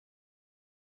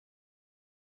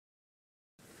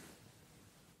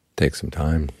Take some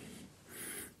time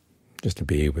just to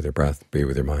be with your breath, be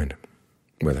with your mind,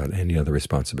 without any other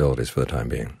responsibilities for the time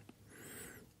being.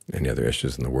 Any other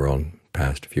issues in the world,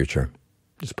 past, future,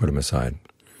 just put them aside.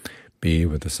 Be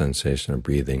with the sensation of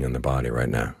breathing in the body right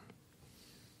now,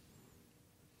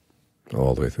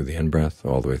 all the way through the in-breath,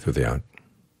 all the way through the out.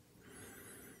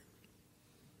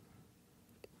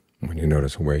 When you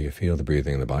notice where you feel the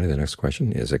breathing in the body, the next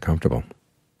question, is it comfortable?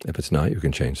 If it's not, you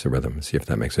can change the rhythm and see if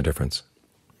that makes a difference.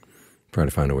 Try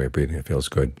to find a way of breathing that feels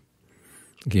good.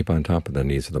 Keep on top of the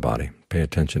needs of the body. Pay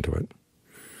attention to it,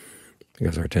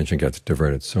 because our attention gets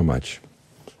diverted so much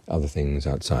other things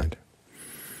outside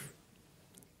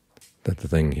that the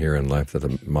thing here in life that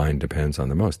the mind depends on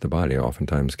the most, the body,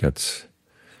 oftentimes gets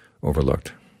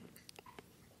overlooked.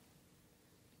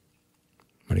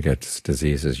 When it gets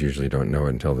diseases, you usually don't know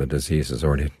it until the disease has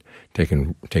already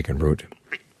taken root.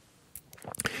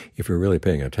 If you're really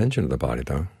paying attention to the body,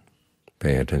 though,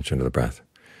 paying attention to the breath,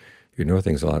 you know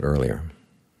things a lot earlier,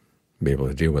 be able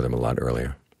to deal with them a lot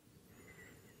earlier.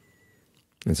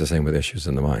 It's the same with issues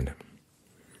in the mind.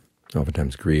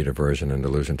 Oftentimes greed, aversion, and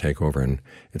delusion take over, and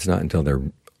it's not until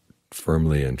they're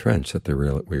firmly entrenched that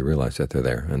we realize that they're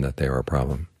there and that they are a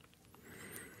problem.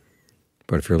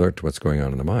 But if you're alert to what's going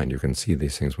on in the mind, you can see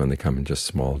these things when they come in just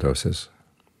small doses,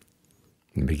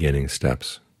 in beginning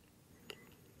steps,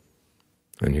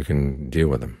 and you can deal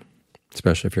with them,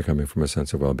 especially if you're coming from a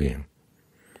sense of well-being.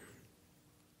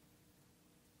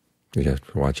 You have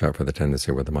to watch out for the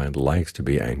tendency where the mind likes to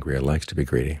be angry, it likes to be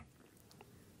greedy.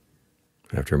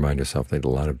 You have to remind yourself that a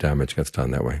lot of damage gets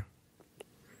done that way.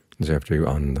 So you have to be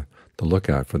on the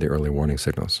lookout for the early warning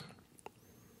signals.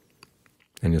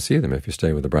 And you'll see them if you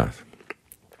stay with the breath,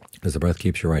 because the breath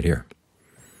keeps you right here.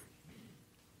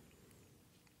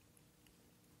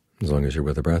 As long as you're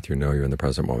with the breath, you know you're in the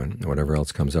present moment. And whatever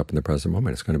else comes up in the present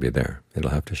moment, it's going to be there. It'll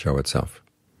have to show itself.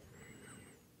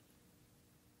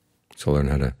 So learn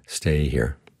how to stay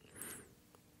here.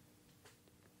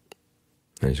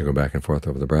 And as you go back and forth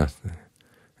over the breath,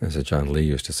 as John Lee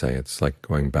used to say, it's like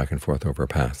going back and forth over a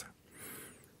path.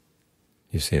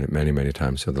 You've seen it many, many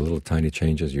times. So the little tiny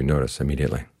changes you notice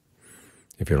immediately.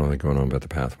 If you're only going on about the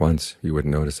path once, you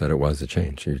wouldn't notice that it was a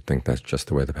change. You'd think that's just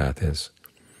the way the path is.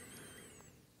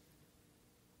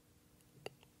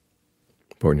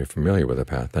 But when you're familiar with the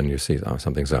path, then you see, oh,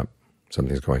 something's up,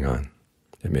 something's going on.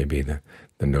 It may be the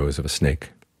nose of a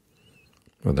snake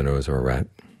or the nose of a rat,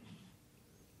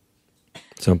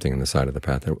 something on the side of the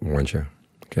path that warns you,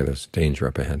 okay, there's danger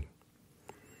up ahead.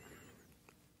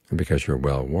 And because you're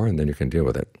well warned, then you can deal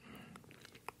with it.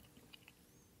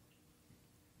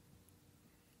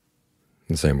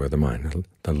 The same with the mind.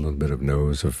 A little bit of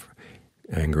nose of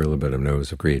anger, a little bit of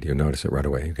nose of greed, you notice it right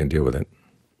away. You can deal with it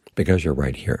because you're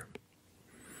right here.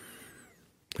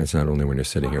 It's not only when you're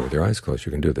sitting here with your eyes closed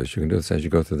you can do this. You can do this as you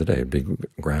go through the day. Be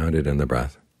grounded in the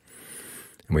breath.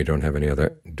 And we don't have any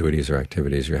other duties or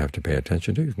activities you have to pay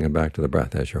attention to. You can come back to the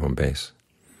breath as your home base.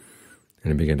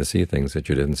 And you begin to see things that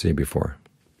you didn't see before.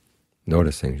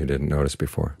 Notice things you didn't notice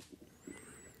before.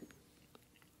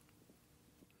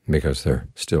 Because they're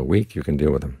still weak, you can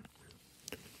deal with them.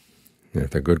 And if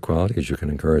they're good qualities, you can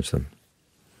encourage them.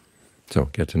 So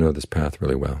get to know this path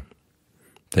really well.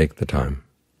 Take the time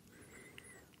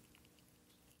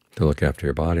to look after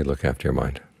your body, look after your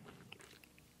mind.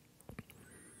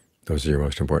 Those are your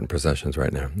most important possessions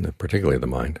right now, particularly the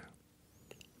mind.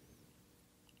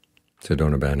 So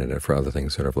don't abandon it for other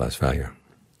things that are of less value.